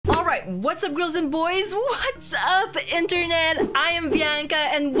What's up, girls and boys? What's up, internet? I am Bianca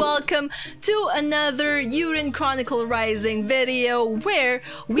and welcome to another EIYUDEN Chronicle Rising video where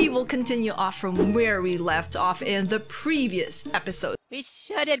we will continue off from where we left off in the previous episode. We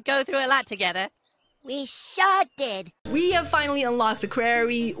sure did go through a lot together. We sure did. We have finally unlocked the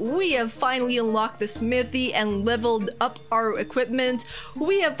Quarry, we have finally unlocked the smithy and leveled up our equipment,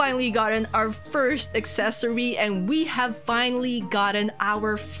 we have finally gotten our first accessory, and we have finally gotten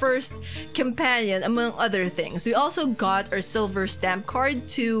our first companion, among other things. We also got our silver stamp card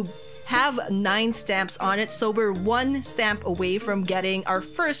to have 9 stamps on it, so we're 1 stamp away from getting our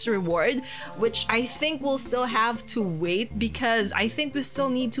first reward, which I think we'll still have to wait because I think we still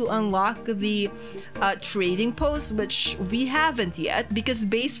need to unlock the trading post, which we haven't yet, because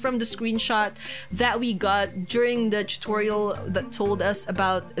based from the screenshot that we got during the tutorial that told us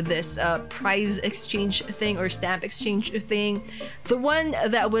about this prize exchange thing or stamp exchange thing, the one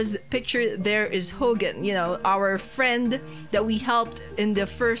that was pictured there is Hogan, you know, our friend that we helped in the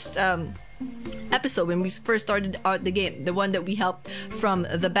first episode when we first started out the game, the one that we helped from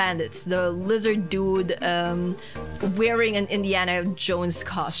the bandits, the lizard dude wearing an Indiana Jones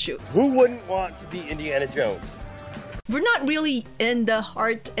costume. Who wouldn't want to be Indiana Jones? We're not really in the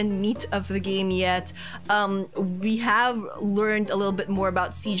heart and meat of the game yet. We have learned a little bit more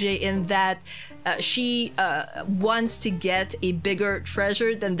about CJ in that she wants to get a bigger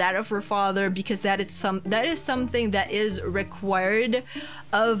treasure than that of her father, because that is something that is required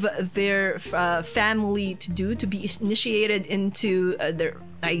of their family to do, to be initiated into their,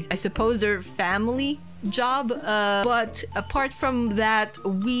 I suppose, their family job. But apart from that,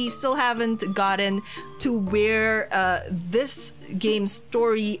 we still haven't gotten to where this game's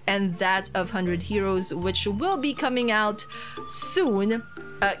story and that of 100 Heroes, which will be coming out soon,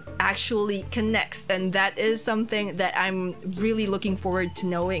 actually connects, and that is something that I'm really looking forward to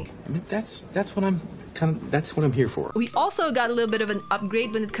knowing. That's what I'm here for. We also got a little bit of an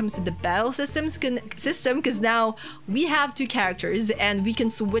upgrade when it comes to the battle system, because now we have 2 characters and we can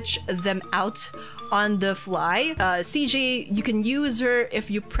switch them out on the fly. CJ, you can use her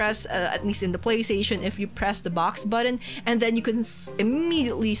if you press, at least in the PlayStation, if you press the box button, and then you can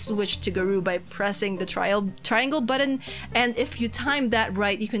immediately switch to Garou by pressing the triangle button, and if you time that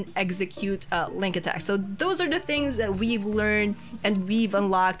right, you can execute link attack. So those are the things that we've learned and we've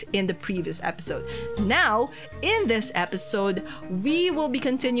unlocked in the previous episode. Now, in this episode, we will be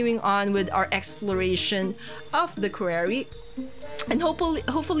continuing on with our exploration of the Quarry and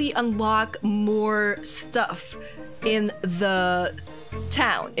hopefully unlock more stuff in the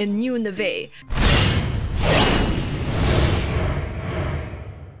town, in New Neve.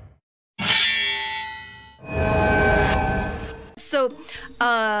 So,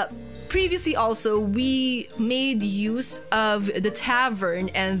 previously also, we made use of the tavern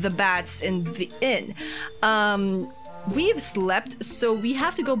and the bats in the inn. We've slept, so we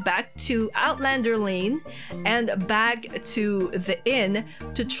have to go back to Outlander Lane and back to the inn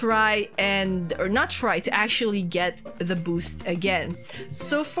to try and, or not try, to actually get the boost again.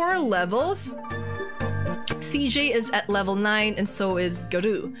 So for levels, CJ is at level 9 and so is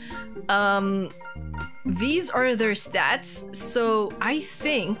Garou. These are their stats, so I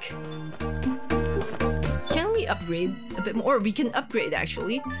think... Can we upgrade a bit more? We can upgrade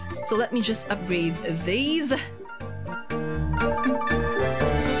actually. So let me just upgrade these.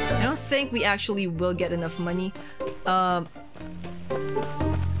 I don't think we actually will get enough money. I'm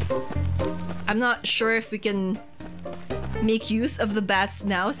not sure if we can make use of the bats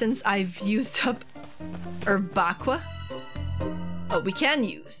now since I've used up our Bakwa. Oh, we can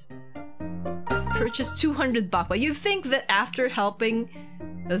use. Purchase 200 Bakwa. You'd think that after helping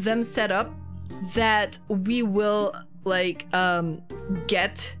them set up that we will like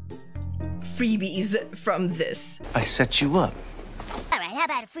get freebies from this. I set you up. Alright, how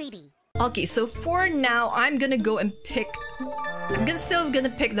about a freebie? Okay, so for now, I'm gonna go and pick... still gonna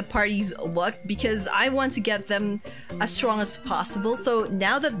pick the party's luck because I want to get them as strong as possible. So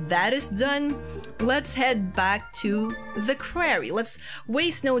now that that is done, let's head back to the Quarry. Let's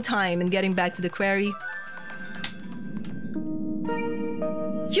waste no time in getting back to the Quarry.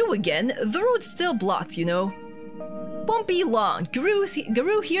 You again? The road's still blocked, you know. Won't be long.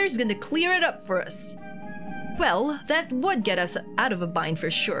 Garou here is gonna clear it up for us. Well, that would get us out of a bind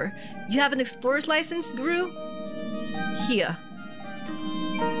for sure. You have an explorer's license, Garou? Here.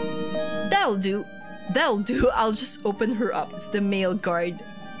 That'll do. That'll do. I'll just open her up. It's the male guard.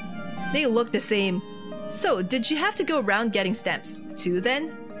 They look the same. So, did you have to go around getting stamps too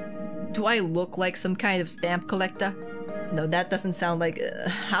then? Do I look like some kind of stamp collector? No, that doesn't sound like...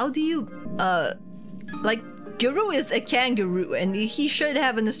 how do you... like, Guru is a kangaroo, and he should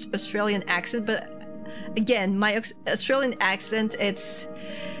have an Australian accent, but again, my Australian accent, it's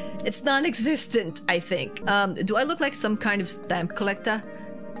non-existent, I think. Do I look like some kind of stamp collector?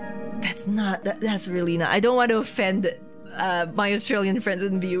 That's really not. I don't want to offend my Australian friends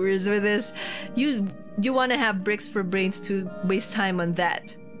and viewers with this. You want to have bricks for brains to waste time on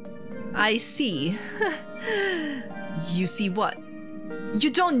that. I see. You see what? You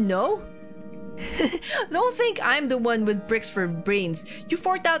don't know? Don't think I'm the one with bricks for brains. You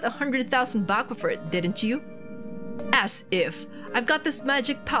forked out 100,000 bakwa for it, didn't you? As if. I've got this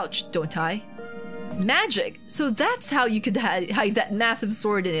magic pouch, don't I? Magic? So that's how you could hide that massive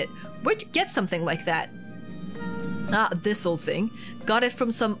sword in it. Where'd you get something like that? Ah, this old thing. Got it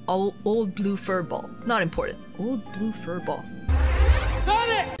from some old blue fur ball. Not important. Old blue fur ball.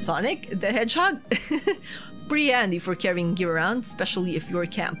 Sonic! Sonic? The Hedgehog? Pretty handy for carrying gear around, especially if you're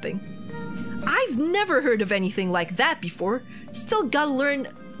camping. I've never heard of anything like that before. Still got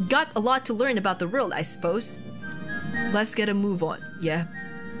a lot to learn about the world, I suppose. Let's get a move on, yeah?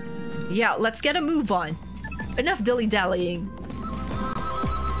 Yeah, let's get a move on. Enough dilly-dallying.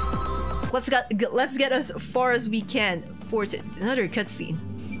 Let's get as far as we can. Ported. Another cutscene.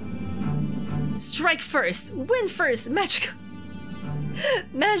 Strike first, win first,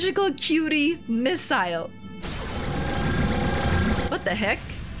 magical cutie missile. What the heck?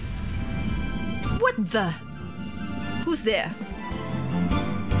 What the? Who's there?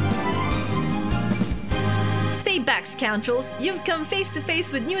 Stay back, scoundrels. You've come face to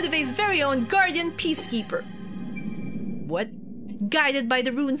face with New Devey's very own guardian peacekeeper. What? Guided by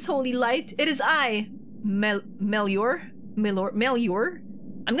the rune's holy light, it is I, Melior? I'm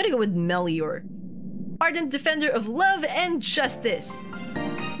gonna go with Melior. Ardent defender of love and justice.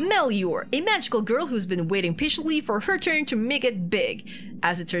 Melior, a magical girl who's been waiting patiently for her turn to make it big.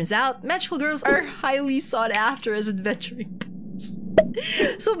 As it turns out, magical girls are highly sought after as adventuring pals.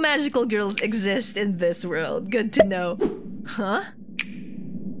 So magical girls exist in this world. Good to know. Huh?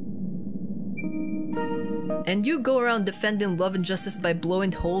 And you go around defending love and justice by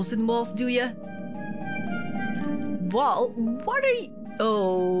blowing holes in walls, do ya? Wall? What are you?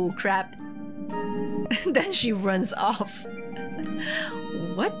 Oh, crap. Then she runs off.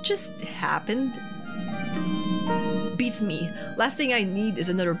 What just happened? Beats me. Last thing I need is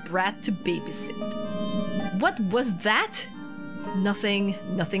another brat to babysit. What was that? Nothing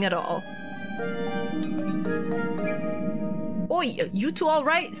at all. Oi, you two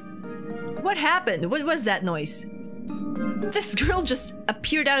alright? What happened? What was that noise? This girl just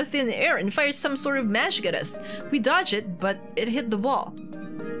appeared out of thin air and fired some sort of magic at us. We dodged it, but it hit the wall.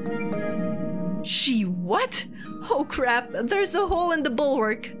 She what? Oh crap, there's a hole in the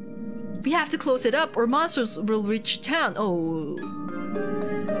bulwark. We have to close it up or monsters will reach town. Oh,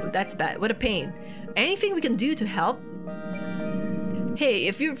 that's bad. What a pain. Anything we can do to help? Hey,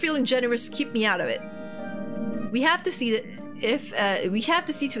 if you're feeling generous, keep me out of it. We have to see that we have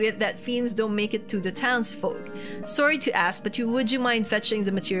to see to it that fiends don't make it to the townsfolk. Sorry to ask, but would you mind fetching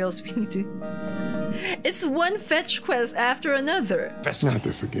the materials we need to? It's one fetch quest after another. Not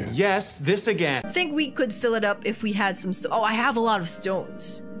this again. Yes, this again. Think we could fill it up if we had some Oh, I have a lot of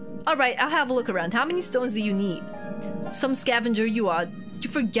stones. Alright, I'll have a look around. How many stones do you need? Some scavenger you are. You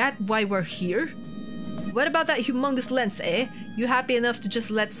forget why we're here? What about that humongous lens, eh? You happy enough to just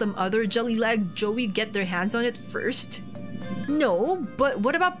let some other jelly-lag Joey get their hands on it first? No, but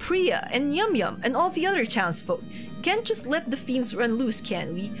what about Priya and Yum Yum and all the other townsfolk? Can't just let the fiends run loose,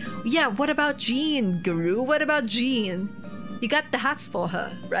 can we? Yeah, what about Jean, Guru? What about Jean? You got the hots for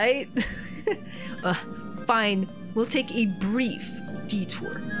her, right? Fine, we'll take a brief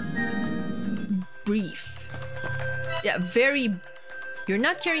detour. Brief. Yeah, very... You're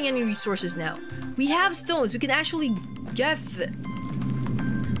not carrying any resources now. We have stones, we can actually get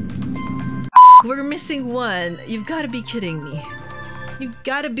We're missing one. You've got to be kidding me. You've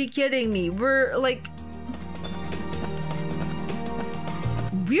got to be kidding me. We're like...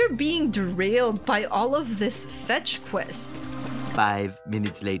 We're being derailed by all of this fetch quest. 5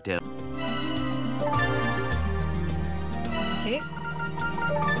 minutes later. Okay.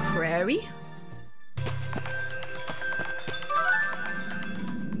 Quarry.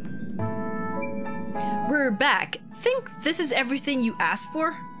 We're back. Think this is everything you asked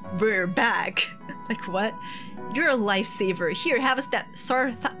for? We're back. Like what? You're a lifesaver. Here, have a step.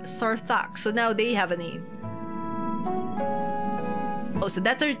 Sarthak. So now they have a name. Oh, so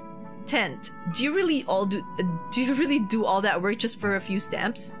that's our tent. Do you really do all that work just for a few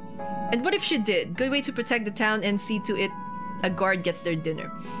stamps? And what if she did? Good way to protect the town and see to it a guard gets their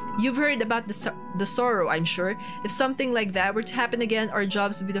dinner. You've heard about the sorrow, I'm sure. If something like that were to happen again, our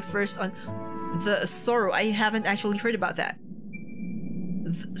jobs would be the first on... The sorrow, I haven't actually heard about that.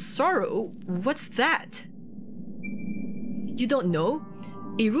 Sorrow? What's that? You don't know?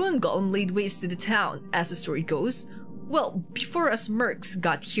 A ruined golem laid waste to the town, as the story goes. Well, before us mercs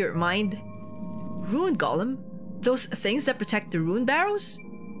got here, mind. Ruined golem? Those things that protect the rune barrows?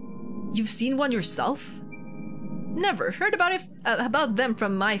 You've seen one yourself? Never heard about them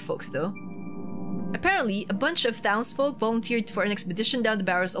from my folks, though. Apparently, a bunch of townsfolk volunteered for an expedition down the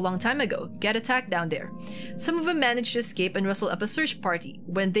barrows a long time ago, get attacked down there. Some of them managed to escape and rustle up a search party.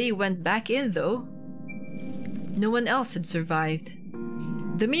 When they went back in, though, no one else had survived.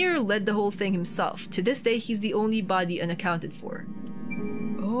 The mayor led the whole thing himself. To this day, he's the only body unaccounted for.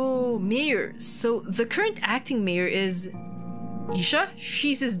 Oh, mayor. So the current acting mayor is... Isha?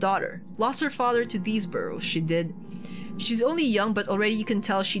 She's his daughter. Lost her father to these burrows, she did. She's only young, but already you can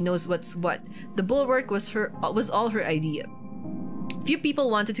tell she knows what's what. The bulwark was all her idea. Few people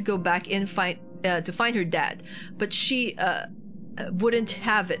wanted to go back in to find her dad, but she wouldn't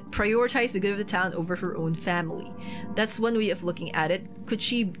have it. Prioritize the good of the town over her own family. That's one way of looking at it.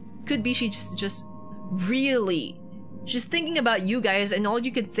 Could be she's just really... She's thinking about you guys, and all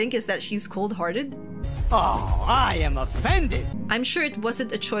you could think is that she's cold-hearted? Oh, I am offended! I'm sure it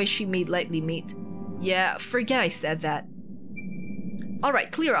wasn't a choice she made lightly, mate. Yeah, forget I said that.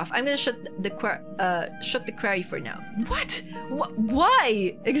 Alright, clear off. I'm gonna shut the quarry for now. What?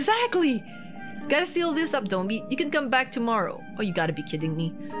 Why? Exactly! Gotta seal this up, Dombi. You can come back tomorrow. Oh, you gotta be kidding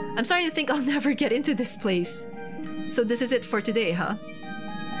me. I'm starting to think I'll never get into this place. So this is it for today, huh?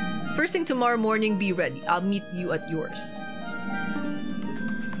 First thing tomorrow morning, be ready. I'll meet you at yours.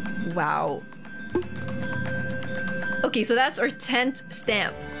 Wow. Okay, so that's our 10th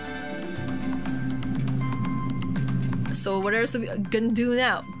stamp. So what else are we gonna do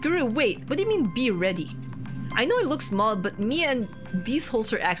now? Guru, wait, what do you mean be ready? I know it looks small, but me and these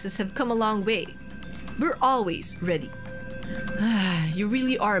holster axes have come a long way. We're always ready. You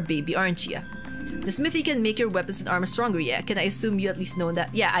really are a baby, aren't you? The smithy can make your weapons and armor stronger, yeah? Can I assume you at least know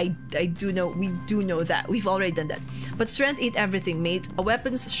that? Yeah, I do know, we do know that. We've already done that. But strength ain't everything, mate. A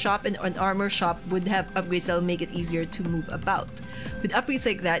weapons shop and an armor shop would have upgrades that'll make it easier to move about. With upgrades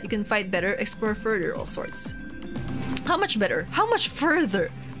like that, you can fight better, explore further, all sorts. How much better? How much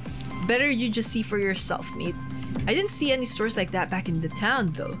further? Better you just see for yourself, mate. I didn't see any stores like that back in the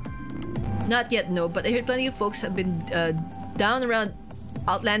town, though. Not yet, no, but I heard plenty of folks have been down around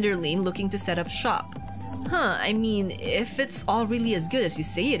Outlander Lane looking to set up shop. Huh, I mean, if it's all really as good as you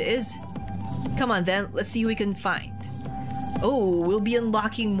say it is. Come on then, let's see who we can find. Oh, we'll be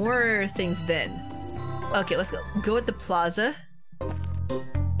unlocking more things then. Okay, let's go at the plaza.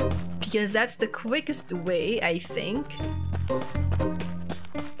 Because that's the quickest way, I think.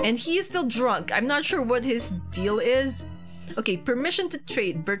 And he is still drunk. I'm not sure what his deal is. Okay, permission to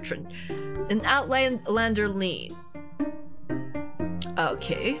trade, Bertrand. An Outlander Lane.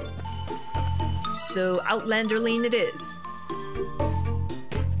 Okay. So, Outlander Lane it is.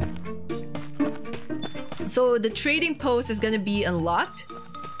 So, the trading post is gonna be unlocked.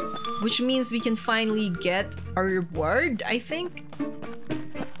 Which means we can finally get our reward, I think.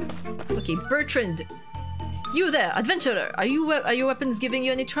 Okay, Bertrand. You there, adventurer. Are your weapons giving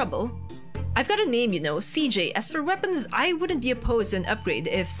you any trouble? I've got a name, you know, CJ. As for weapons, I wouldn't be opposed to an upgrade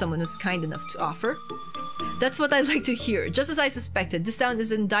if someone was kind enough to offer. That's what I'd like to hear. Just as I suspected, this town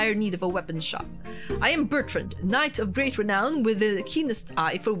is in dire need of a weapon shop. I am Bertrand, knight of great renown with the keenest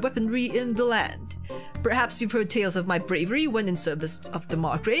eye for weaponry in the land. Perhaps you've heard tales of my bravery when in service of the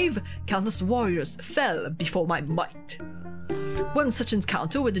Margrave. Countless warriors fell before my might. One such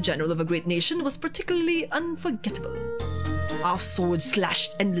encounter with the general of a great nation was particularly unforgettable. Our swords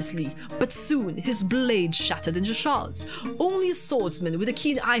slashed endlessly, but soon his blade shattered into shards. Only a swordsman with a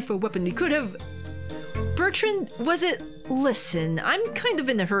keen eye for weaponry could have... Bertrand, was it... Listen, I'm kind of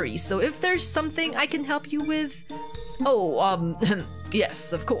in a hurry, so if there's something I can help you with... Oh,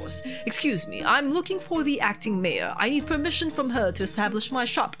 yes, of course. Excuse me, I'm looking for the acting mayor. I need permission from her to establish my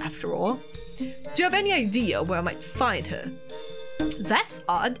shop, after all. Do you have any idea where I might find her? That's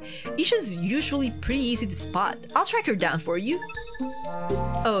odd. Isha's usually pretty easy to spot. I'll track her down for you.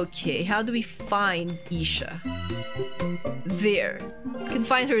 Okay, how do we find Isha? There. You can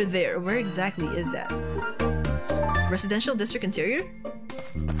find her there. Where exactly is that? Residential District Interior?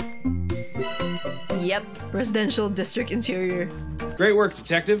 Yep, Residential District Interior. Great work,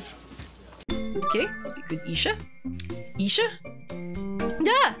 detective. Okay, speak with Isha. Isha?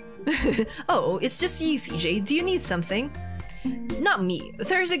 Ah! Oh, it's just you, CJ. Do you need something? Not me.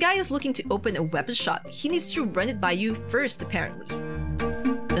 There's a guy who's looking to open a weapon shop. He needs to run it by you first, apparently.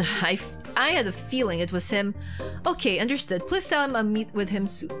 I had a feeling it was him. Okay, understood. Please tell him I'll meet with him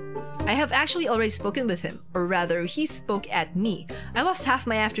soon. I have actually already spoken with him, or rather, he spoke at me. I lost half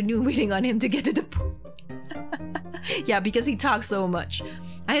my afternoon waiting on him to get to the point. Yeah, because he talks so much.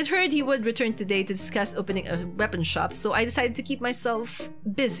 I had heard he would return today to discuss opening a weapon shop, so I decided to keep myself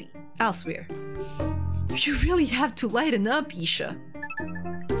busy elsewhere. You really have to lighten up, Isha.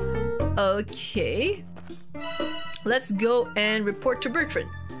 Okay. Let's go and report to Bertrand.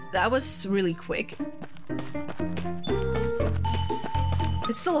 That was really quick.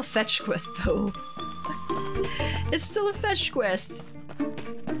 It's still a fetch quest, though. It's still a fetch quest.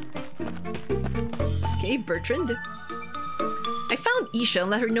 Okay, Bertrand. I found Isha and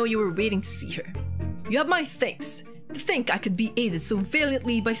let her know you were waiting to see her. You have my thanks. To think I could be aided so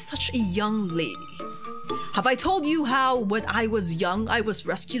valiantly by such a young lady. Have I told you how, when I was young, I was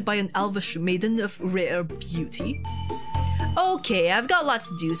rescued by an elvish maiden of rare beauty? Okay, I've got lots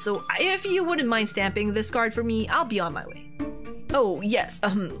to do, so if you wouldn't mind stamping this card for me, I'll be on my way. Oh, yes,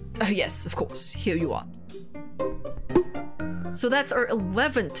 yes, of course, here you are. So that's our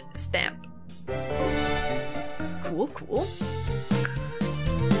 11th stamp. Cool, cool.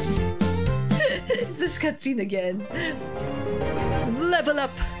 This cutscene again. Level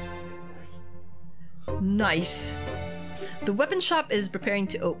up! Nice. The weapon shop is preparing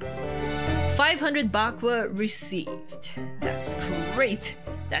to open. 500 Bakwa received. That's great.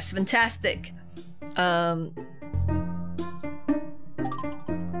 That's fantastic.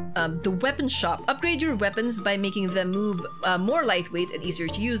 The weapon shop. Upgrade your weapons by making them move more lightweight and easier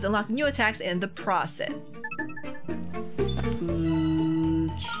to use. Unlock new attacks in the process.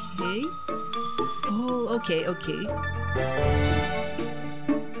 Okay. Oh, okay, okay.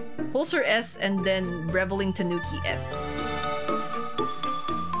 Pulsar S and then Reveling Tanuki S.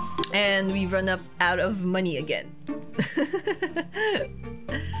 And we run up out of money again.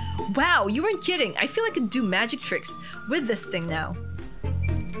 Wow, you weren't kidding. I feel I could do magic tricks with this thing now.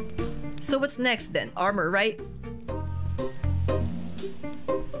 So what's next then? Armor, right?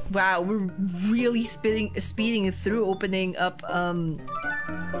 Wow, we're really speeding through opening up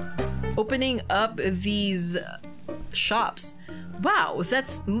these shops. Wow,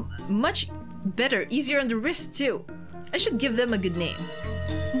 that's much better, easier on the wrist too. I should give them a good name.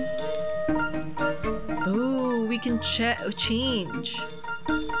 Oh, we can change.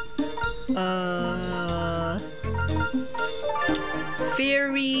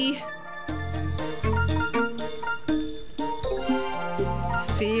 Fairy.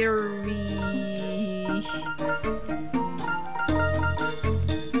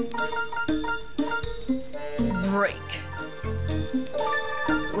 Break.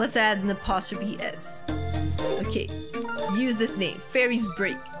 Let's add an apostrophe S. Okay, use this name, Fairy's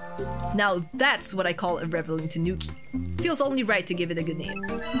Break. Now that's what I call a Reveling Tanuki. Feels only right to give it a good name.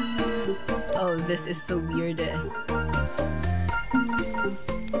 Oh, this is so weird.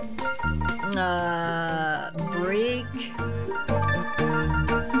 Break.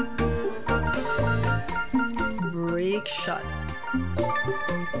 Break shot.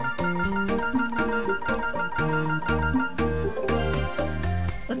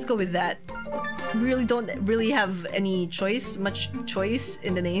 Let's go with that. Really don't have any much choice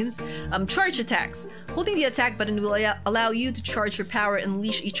in the names. Charge attacks. Holding the attack button will allow you to charge your power and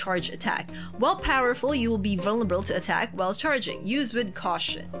unleash a charge attack. While powerful, you will be vulnerable to attack while charging. Use with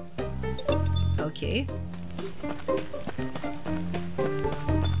caution. Okay.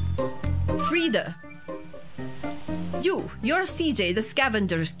 Frida. You're CJ, the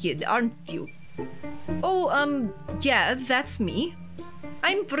scavenger's kid, aren't you? Oh, yeah, that's me.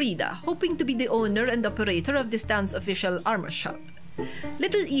 I'm Frida, hoping to be the owner and operator of this town's official armor shop.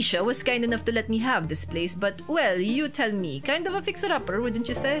 Little Isha was kind enough to let me have this place, but, well, you tell me, kind of a fixer-upper, wouldn't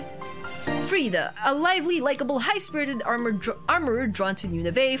you say? Frida, a lively, likable, high-spirited armorer drawn to New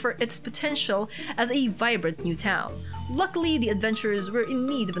Neve for its potential as a vibrant new town. Luckily, the adventurers were in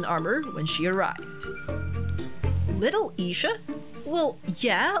need of an armor when she arrived. Little Isha? Well,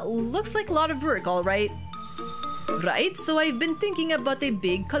 yeah, looks like a lot of work, alright. Right, so I've been thinking about a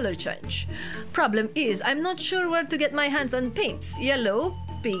big color change. Problem is, I'm not sure where to get my hands on paints. Yellow,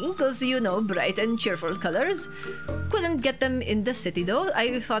 pink, cause you know, bright and cheerful colors. Couldn't get them in the city though.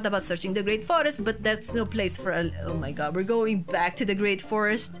 I thought about searching the Great Forest, but that's no place for a... Oh my god, we're going back to the Great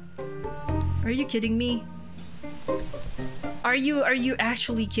Forest? Are you kidding me? Are you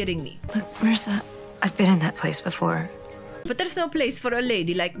actually kidding me? Look, Marissa, I've been in that place before. But there's no place for a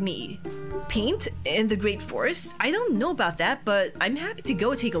lady like me. Paint in the Great Forest? I don't know about that, but I'm happy to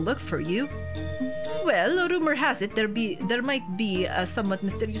go take a look for you. Well, rumor has it there might be a somewhat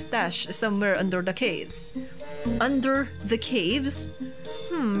mysterious stash somewhere under the caves. Under the caves?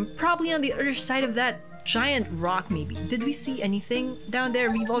 Probably on the other side of that giant rock maybe. Did we see anything down there?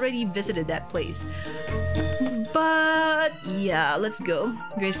 We've already visited that place. But yeah, let's go.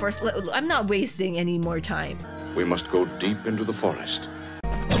 Great Forest. I'm not wasting any more time. We must go deep into the forest.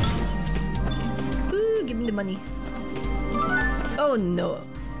 Ooh, give me the money. Oh no.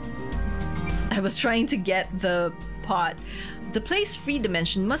 I was trying to get the pot. The place free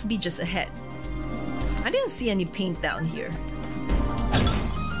dimension must be just ahead. I didn't see any paint down here.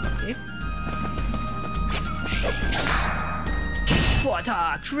 Okay. What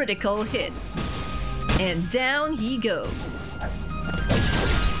a critical hit. And down he goes.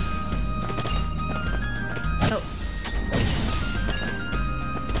 Oh.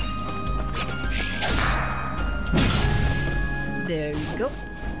 There you go.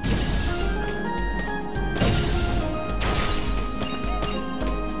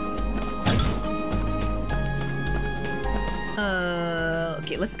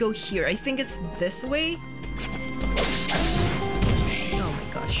 Okay, let's go here. I think it's this way. Oh my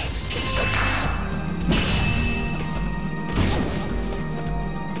gosh.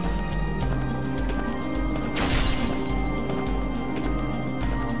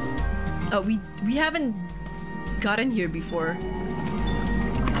 Oh, we haven't gotten here before.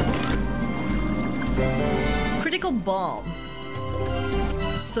 Critical Bomb.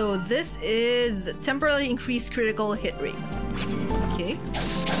 So this is temporarily increased critical hit rate. Okay.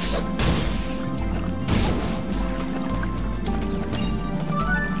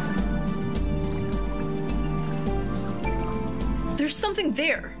 There's something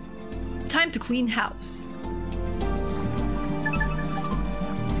there. Time to clean house.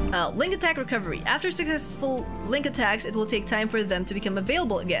 Link attack recovery. After successful link attacks, it will take time for them to become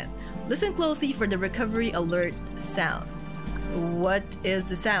available again. Listen closely for the recovery alert sound. What is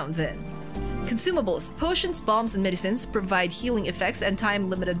the sound then? Consumables, potions, bombs, and medicines provide healing effects and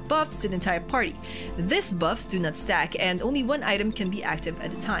time-limited buffs to the entire party. These buffs do not stack, and only one item can be active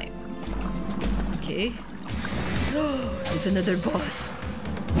at a time. Okay. It's another boss.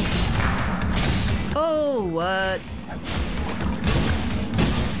 Oh, what?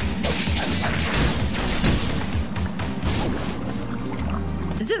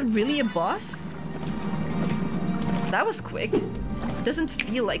 Is it really a boss? That was quick. Doesn't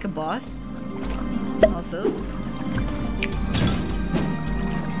feel like a boss. Also,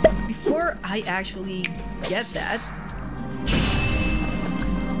 before I actually get that,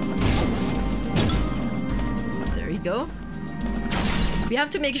 there you go. We have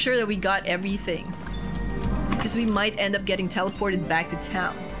to make sure that we got everything, because we might end up getting teleported back to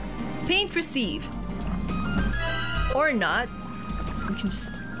town. Paint received. Or not. We can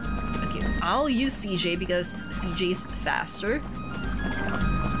just... Okay, I'll use CJ because CJ's faster.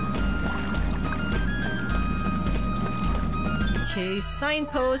 Okay,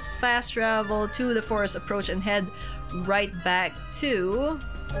 signpost, fast travel to the forest approach and head right back to...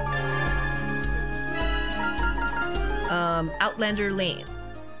 Outlander Lane.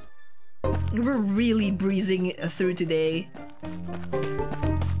 We're really breezing through today.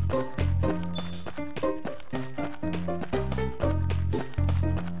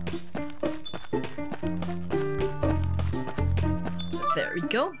 There we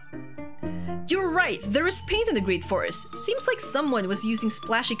go. You're right, there is paint in the Great Forest. Seems like someone was using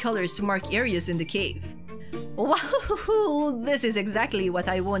splashy colors to mark areas in the cave. Wow, this is exactly what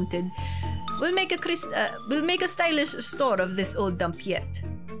I wanted. We'll make a stylish store of this old dump yet.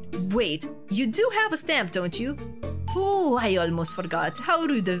 Wait, you do have a stamp, don't you? Oh, I almost forgot. How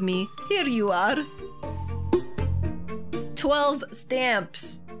rude of me. Here you are. 12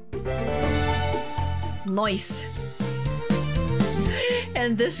 stamps. Nice.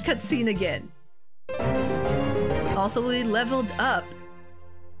 And this cutscene again. Also, we leveled up.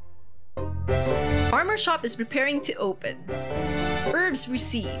 Armor shop is preparing to open. Herbs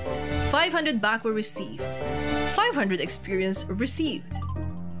received. 500 Bakwa received. 500 experience received.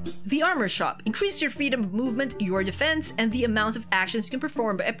 The armor shop. Increase your freedom of movement, your defense, and the amount of actions you can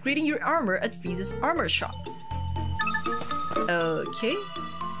perform by upgrading your armor at Frida's armor shop. Okay.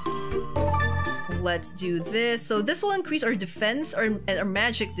 Let's do this. So this will increase our defense, our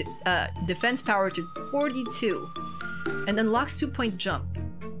magic defense power to 42. And unlocks 2-point jump.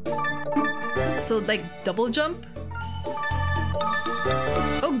 So like double jump?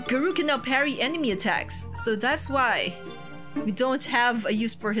 Oh, Guru can now parry enemy attacks. So that's why we don't have a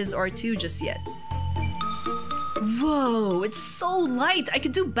use for his R2 just yet. Whoa, it's so light! I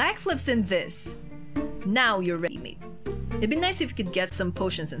could do backflips in this! Now you're ready, mate. It'd be nice if we could get some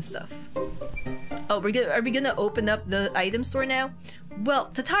potions and stuff. Oh, are we gonna open up the item store now? Well,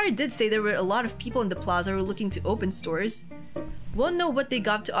 Tatara did say there were a lot of people in the plaza who were looking to open stores. Won't know what they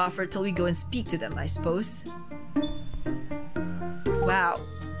got to offer till we go and speak to them, I suppose. Wow.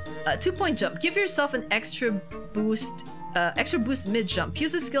 2-point jump. Give yourself an extra boost mid-jump.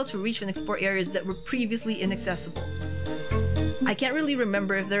 Use the skill to reach and explore areas that were previously inaccessible. I can't really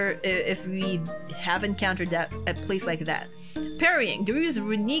remember if we have encountered that a place like that. Parrying. Garu's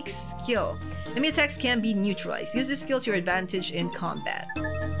unique skill. Enemy attacks can be neutralized. Use this skill to your advantage in combat.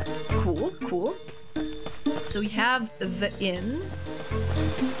 Cool, cool. So we have the inn.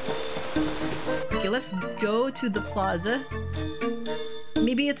 Okay, let's go to the plaza.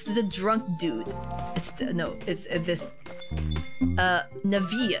 Maybe it's the drunk dude. It's this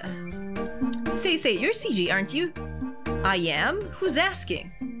Navia. Say, you're CJ, aren't you? I am? Who's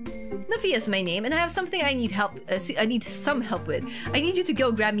asking? Navia's my name, and I have something I need help. I need some help with. I need you to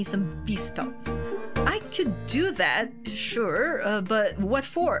go grab me some beast pelts. I could do that, sure, but what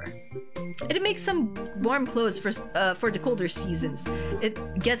for? It makes some warm clothes for the colder seasons.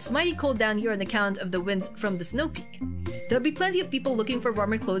 It gets mighty cold down here on account of the winds from the snow peak. There'll be plenty of people looking for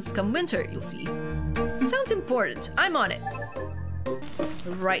warmer clothes come winter, you'll see. Sounds important. I'm on it.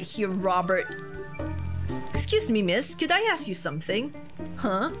 Right here, Robert. Excuse me, miss. Could I ask you something?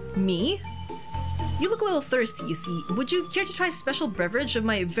 Huh? Me? You look a little thirsty, you see. Would you care to try a special beverage of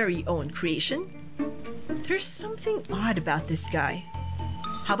my very own creation? There's something odd about this guy.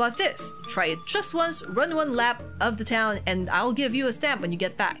 How about this? Try it just once, run one lap of the town, and I'll give you a stamp when you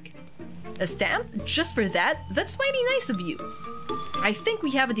get back. A stamp? Just for that? That's mighty nice of you. I think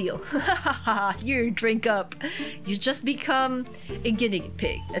we have a deal. Hahaha, here, drink up. You just become a guinea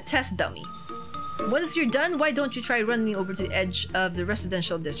pig, a test dummy. Once you're done, why don't you try running me over to the edge of the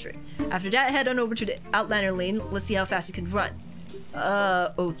residential district? After that, head on over to the Outlander lane. Let's see how fast you can run.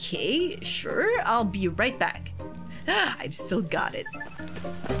 Okay, sure. I'll be right back. I've still got it.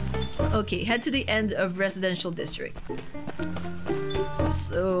 Okay, head to the end of residential district.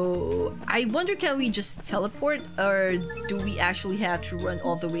 So, I wonder, can we just teleport, or do we actually have to run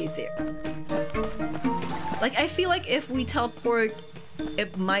all the way there? Like, I feel like if we teleport,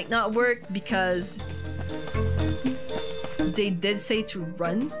 it might not work because they did say to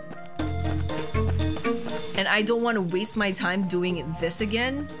run. And I don't want to waste my time doing this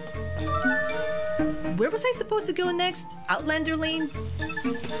again. Where was I supposed to go next? Outlander lane?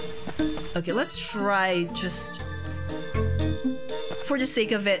 Okay, let's try just... for the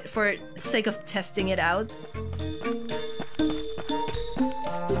sake of it, for the sake of testing it out.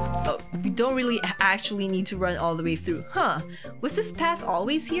 Oh, we don't really actually need to run all the way through. Huh, was this path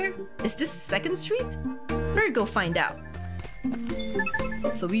always here? Is this 2nd Street? Better go find out.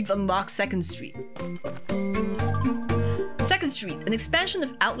 So we've unlocked 2nd Street. 2nd Street, an expansion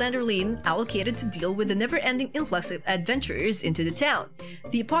of Outlander Lane allocated to deal with the never-ending influx of adventurers into the town.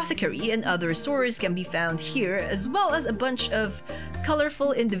 The apothecary and other stores can be found here, as well as a bunch of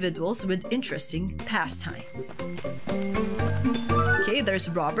colorful individuals with interesting pastimes. Okay, there's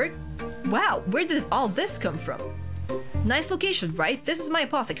Robert. Wow, where did all this come from? Nice location, right? This is my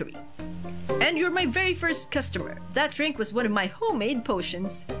apothecary. And you're my very first customer. That drink was one of my homemade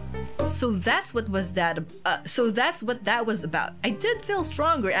potions. So that's what that was about. I did feel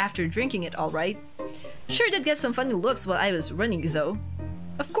stronger after drinking it, alright. Sure did get some funny looks while I was running, though.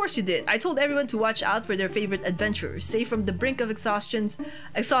 Of course you did. I told everyone to watch out for their favorite adventurers, safe from the brink of exhaustion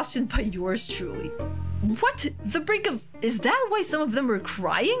by yours truly. What? The brink of... Is that why some of them were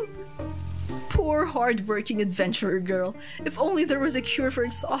crying? Poor, hard-working adventurer girl. If only there was a cure for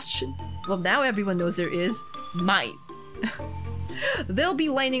exhaustion. Well, now everyone knows there is. Mine. They'll be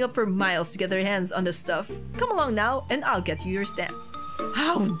lining up for miles to get their hands on the stuff. Come along now, and I'll get you your stamp.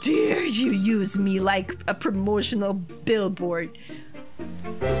 How dare you use me like a promotional billboard?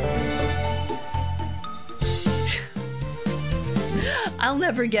 I'll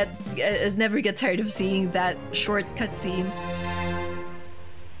never get tired of seeing that short cutscene.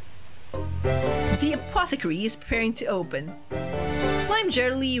 The apothecary is preparing to open. Slime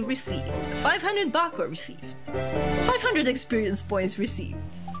jelly received. 500 Bakwa received. 500 experience points received.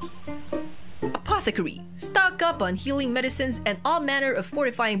 Apothecary. Stock up on healing medicines and all manner of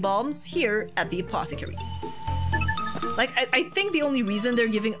fortifying balms here at the apothecary. Like, I think the only reason they're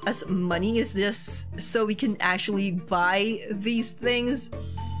giving us money is just so we can actually buy these things.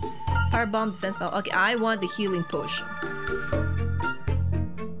 Power bomb, defense bomb. Okay, I want the healing potion.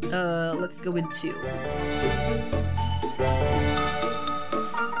 Let's go with 2.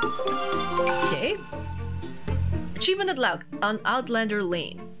 Okay. Achievement unlocked on Outlander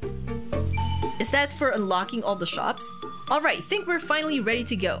Lane. Is that for unlocking all the shops? Alright, think we're finally ready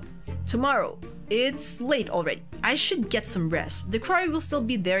to go. Tomorrow. It's late already. I should get some rest. The quarry will still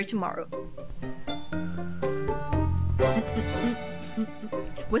be there tomorrow.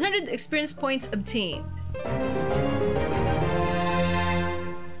 100 experience points obtained.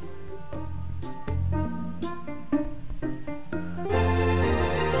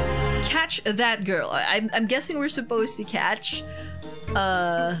 Catch that girl. I'm guessing we're supposed to catch.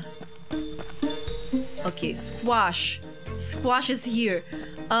 Okay, Squash. Squash is here.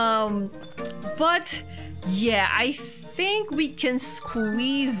 But yeah, I think we can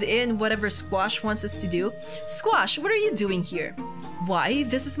squeeze in whatever Squash wants us to do. Squash, what are you doing here? Why,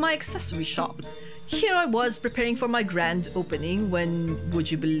 this is my accessory shop. Here I was preparing for my grand opening when,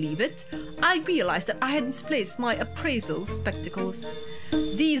 would you believe it, I realized that I had misplaced my appraisal spectacles.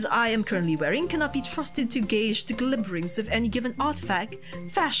 These I am currently wearing cannot be trusted to gauge the glimmerings of any given artifact,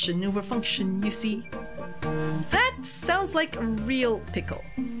 fashion over function, you see. That sounds like a real pickle.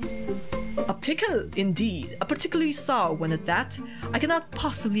 A pickle, indeed. A particularly sour one at that. I cannot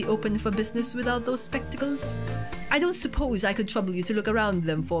possibly open for business without those spectacles. I don't suppose I could trouble you to look around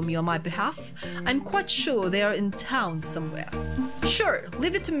them for me on my behalf. I'm quite sure they are in town somewhere. Sure,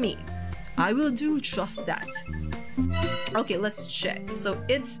 leave it to me. I will do just that. Okay, let's check. So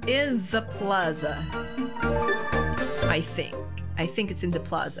it's in the plaza. I think it's in the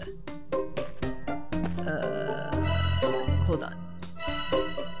plaza. Hold on.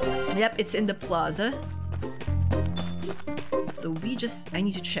 Yep, it's in the plaza. So I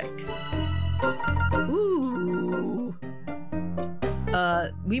need to check. Ooh.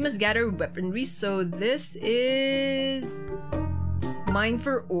 We must gather weaponry. So this is mine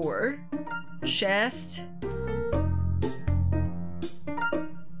for ore. Chest.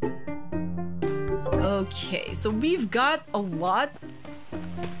 Okay, so we've got a lot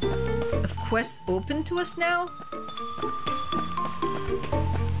of quests open to us now.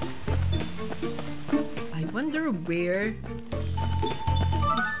 I wonder where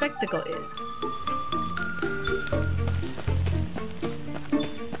the spectacle is.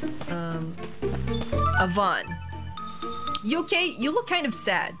 Avon. You okay? You look kind of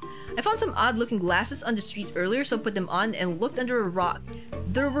sad. I found some odd-looking glasses on the street earlier, so I put them on and looked under a rock.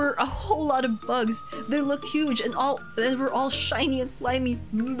 There were a whole lot of bugs. They looked huge and were all shiny and slimy.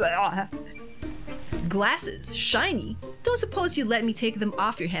 Glasses? Shiny? Don't suppose you'd let me take them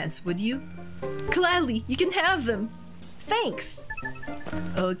off your hands, would you? Gladly, you can have them. Thanks.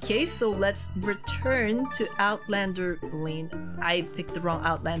 Okay, so let's return to Outlander Lane. I picked the wrong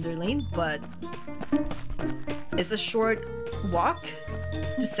Outlander Lane, but it's a short walk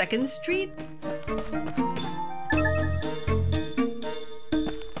to 2nd Street.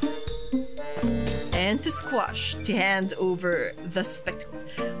 And to Squash to hand over the spectacles.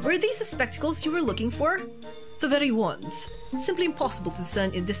 Were these the spectacles you were looking for? The very ones. Simply impossible to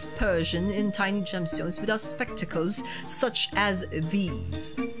discern in dispersion in tiny gemstones without spectacles such as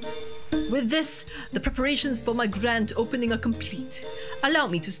these. With this, the preparations for my grand opening are complete. Allow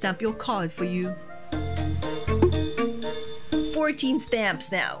me to stamp your card for you. 14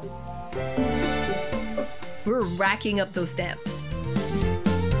 stamps now. We're racking up those stamps.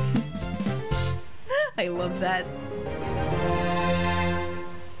 I love that.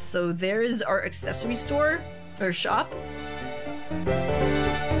 So there's our accessory store, or shop.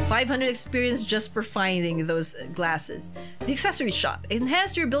 500 experience just for finding those glasses. The accessory shop.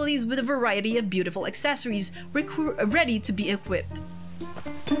 Enhance your abilities with a variety of beautiful accessories ready to be equipped.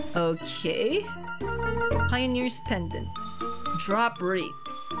 Okay. Pioneer's Pendant. Drop rate.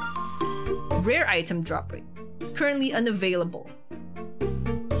 Rare item drop rate. Currently unavailable.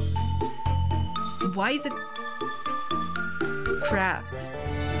 Why is it craft?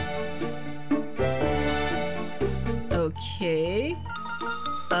 Okay.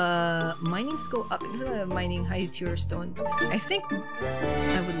 Mining skill up. Mining high tier stones. I think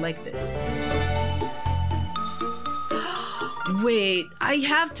I would like this. Wait, I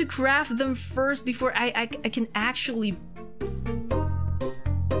have to craft them first before I can actually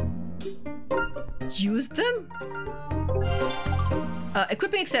use them?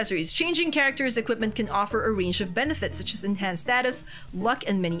 Equipping accessories. Changing characters' equipment can offer a range of benefits such as enhanced status, luck,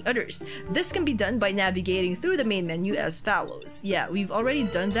 and many others. This can be done by navigating through the main menu as follows. Yeah, we've already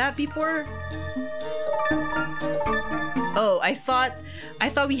done that before. Oh, I thought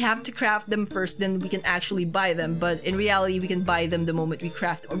we have to craft them first, then we can actually buy them. But in reality, we can buy them the moment we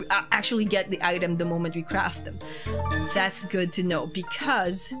craft them, or actually get the item the moment we craft them. That's good to know,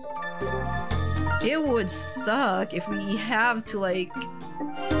 because it would suck if we have to, like,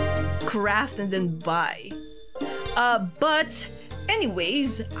 craft and then buy. But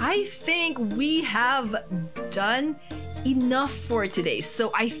anyways, I think we have done enough for today.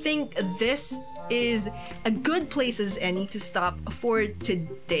 So I think this is a good place as any to stop for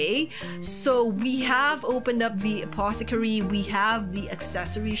today. So we have opened up the apothecary, we have the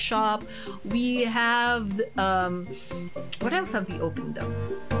accessory shop, we have what else have we opened up?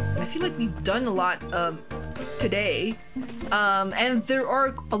 I feel like we've done a lot today, and there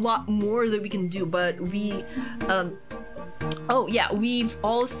are a lot more that we can do, but we oh yeah, we've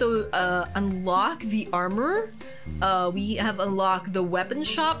also unlocked the armor. We have unlocked the weapon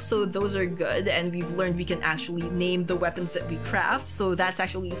shop, so those are good, and we've learned we can actually name the weapons that we craft, so that's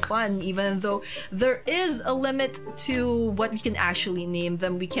actually fun. Even though there is a limit to what we can actually name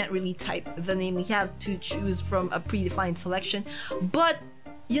them, we can't really type the name, we have to choose from a predefined selection. But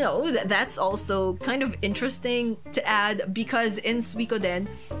you know, that's also kind of interesting to add, because in Suikoden,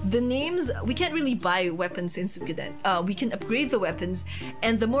 the names, we can't really buy weapons in Suikoden. We can upgrade the weapons,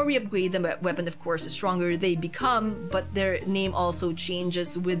 and the more we upgrade the weapon, of course, the stronger they become, but their name also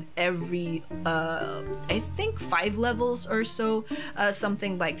changes with every, I think 5 levels or so,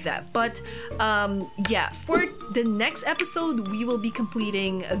 something like that. But yeah, for the next episode, we will be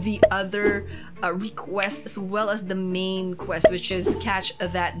completing the other request as well as the main quest, which is catch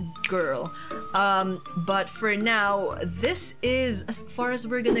that girl. But for now, this is as far as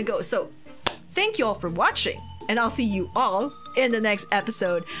we're gonna go. So thank you all for watching, and I'll see you all in the next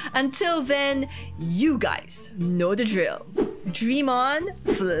episode. Until then, you guys know the drill. Dream on,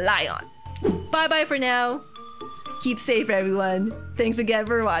 fly on. Bye bye for now. Keep safe, everyone. Thanks again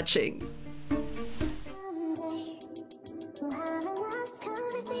for watching.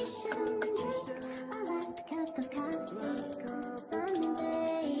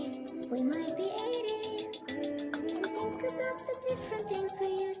 We might be 80 and think about the different things